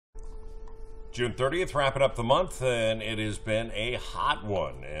June 30th, wrapping up the month, and it has been a hot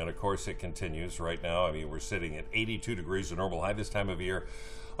one. And of course, it continues right now. I mean, we're sitting at 82 degrees, the normal high this time of year.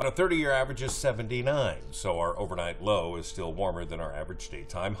 On a 30-year average is 79. So our overnight low is still warmer than our average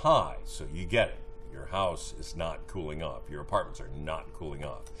daytime high. So you get it. Your house is not cooling off. Your apartments are not cooling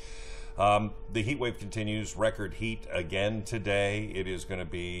off. The heat wave continues. Record heat again today. It is going to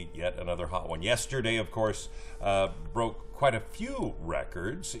be yet another hot one. Yesterday, of course, broke quite a few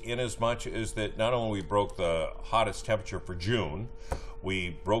records, in as much as that not only we broke the hottest temperature for June,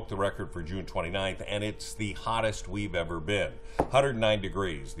 we broke the record for June 29th, and it's the hottest we've ever been. 109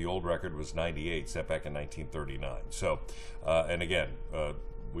 degrees. The old record was 98, set back in 1939. So, and again,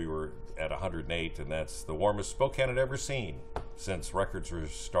 we were at 108, and that's the warmest Spokane had ever seen since records were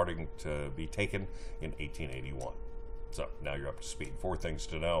starting to be taken in 1881. So now you're up to speed. 4 things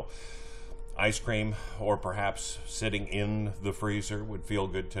to know. Ice cream, or perhaps sitting in the freezer, would feel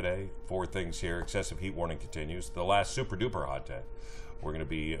good today. 4 things here. Excessive heat warning continues. The last super duper hot day, we're going to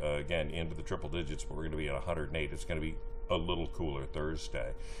be, again, into the triple digits, but we're going to be at 108. It's going to be a little cooler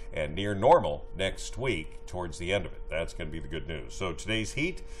Thursday, and near normal next week towards the end of it. That's going to be the good news. So today's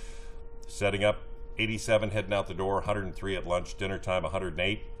heat, setting up 87, heading out the door, 103 at lunch, dinner time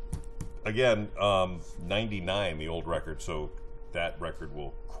 108. Again, 99, the old record, so that record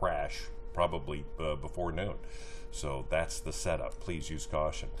will crash probably before noon. So that's the setup. Please use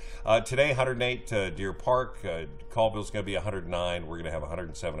caution. Today, 108 Deer Park. Colville's going to be 109. We're going to have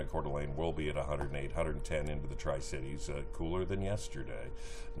 107 at Coeur d'Alene. We'll be at 108, 110 into the Tri-Cities. Cooler than yesterday,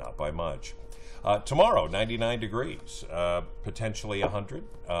 not by much. Tomorrow, 99 degrees, potentially 100.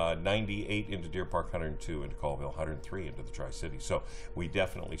 98 into Deer Park, 102 into Colville, 103 into the Tri-Cities. So we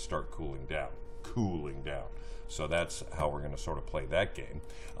definitely start cooling down. So that's how we're going to sort of play that game.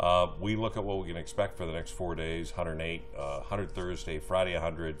 We look at what we can expect for the next 4 days. 108, 100 Thursday, Friday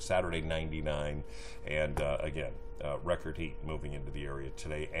 100, Saturday 99, and again, record heat moving into the area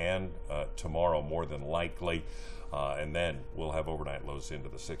today and tomorrow more than likely. And then we'll have overnight lows into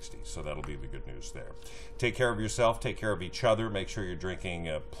the 60s. So that'll be the good news there. Take care of yourself. Take care of each other. Make sure you're drinking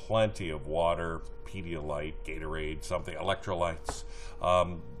plenty of water, Pedialyte, Gatorade, something, electrolytes.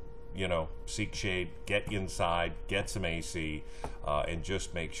 You know, seek shade, get inside, get some AC, and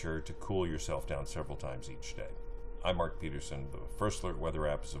just make sure to cool yourself down several times each day. I'm Mark Peterson. The First Alert Weather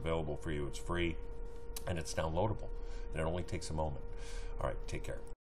app is available for you. It's free, and it's downloadable, and it only takes a moment. All right, take care.